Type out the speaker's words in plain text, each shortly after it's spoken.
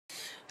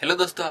Hello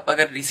दोस्तों, आप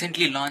अगर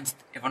रिसेंटली लॉन्च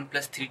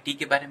OnePlus 3T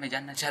के बारे में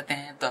जानना चाहते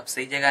हैं तो आप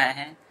सही जगह आए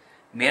हैं।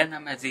 मेरा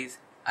नाम है अजीज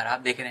और आप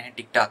देख रहे हैं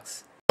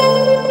टिकटॉक्स।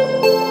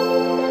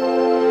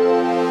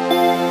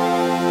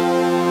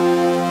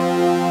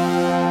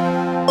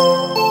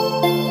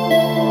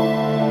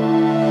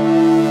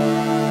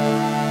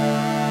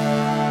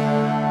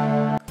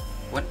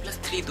 OnePlus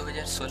 3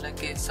 2016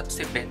 के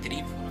सबसे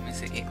बेहतरीन फोनों में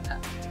से एक था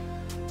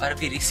और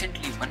अभी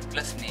रिसेंटली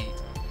OnePlus ने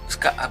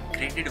उसका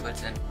upgraded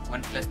version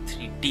OnePlus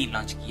 3T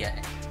launch किया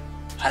है।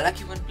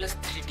 हालांकि OnePlus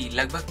 3T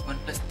लगभग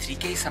OnePlus 3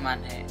 के ही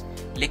समान है,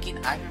 लेकिन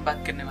आज मैं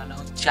बात करने वाला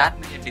हूँ 4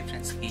 मेजर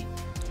डिफरेंस की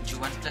जो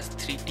OnePlus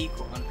 3T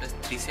को OnePlus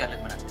 3 से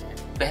अलग बनाते हैं।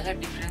 पहला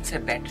डिफरेंस है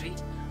बैटरी।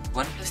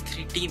 OnePlus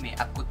 3T में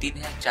आपको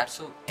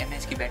 3400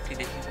 mAh की बैटरी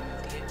देखने को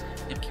मिलती है,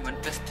 जबकि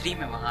OnePlus 3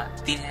 में वहाँ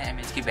 3000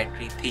 mAh की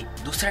बैटरी थी।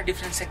 दूसरा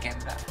डिफरेंस है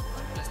कैमरा।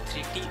 OnePlus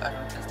 3T और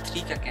OnePlus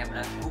 3 का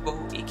कैमरा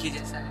हूबहू एक ही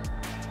जैसा है।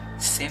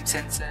 Same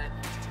sensor,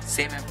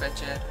 same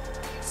aperture,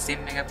 same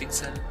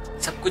megapixel,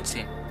 सब कुछ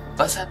सेम।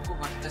 बस आपको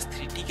OnePlus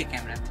 3T के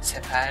कैमरा में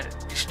सैफायर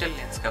क्रिस्टल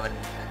लेंस कवर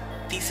मिलता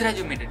है। तीसरा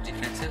जो मेजर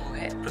डिफरेंस है वो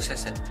है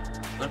प्रोसेसर।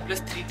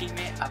 OnePlus 3T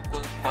में आपको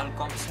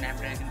Qualcomm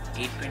Snapdragon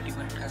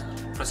 821 का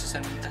प्रोसेसर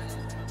मिलता है,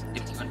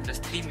 जबकि OnePlus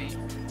 3 में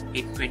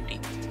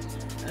 820।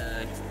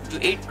 जो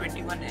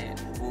 821 है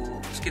वो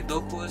उसके दो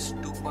कोर्स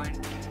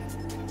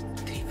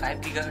 2.35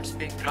 गीगाहर्ट्ज़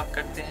पे क्लॉक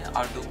करते हैं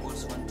और दो कोर्स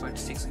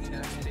 1.6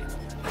 गीगाहर्ट्ज़ पे,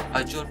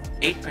 और जो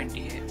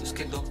 820 है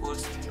उसके दो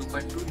कोर्स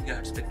 2.2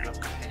 गीगाहर्ट्ज़ पे क्लॉक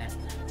करते हैं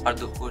और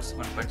दो कोर्स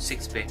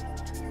 1.6 पे।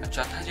 और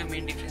चौथा जो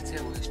मेन डिफरेंस है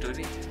वो है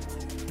स्टोरेज।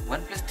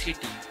 OnePlus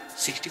 3T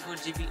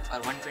 64GB और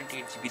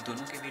 128GB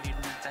दोनों के वेरिएंट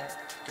में आता है,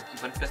 जबकि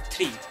OnePlus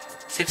 3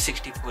 सिर्फ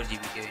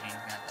 64GB के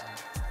वेरिएंट में आता है।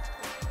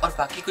 और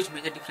बाकी कुछ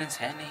मेजर डिफरेंस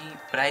है नहीं।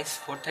 प्राइस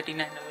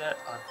 $439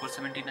 और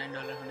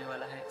 $479 होने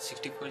वाला है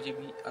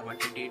 64GB और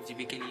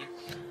 128GB के लिए।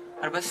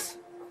 और बस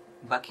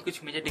बाकी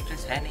कुछ मेजर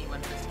डिफरेंस है नहीं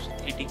OnePlus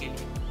 3T के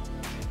लिए।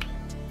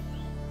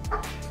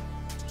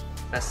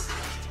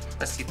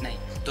 बस इतना ही।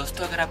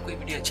 दोस्तों, अगर आपको ये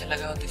वीडियो अच्छा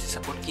लगा हो तो इसे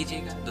सपोर्ट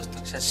कीजिएगा, दोस्तों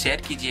के साथ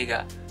शेयर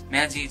कीजिएगा।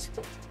 मैं अजीज,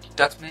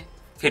 टिकटॉक्स में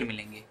फिर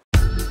मिलेंगे।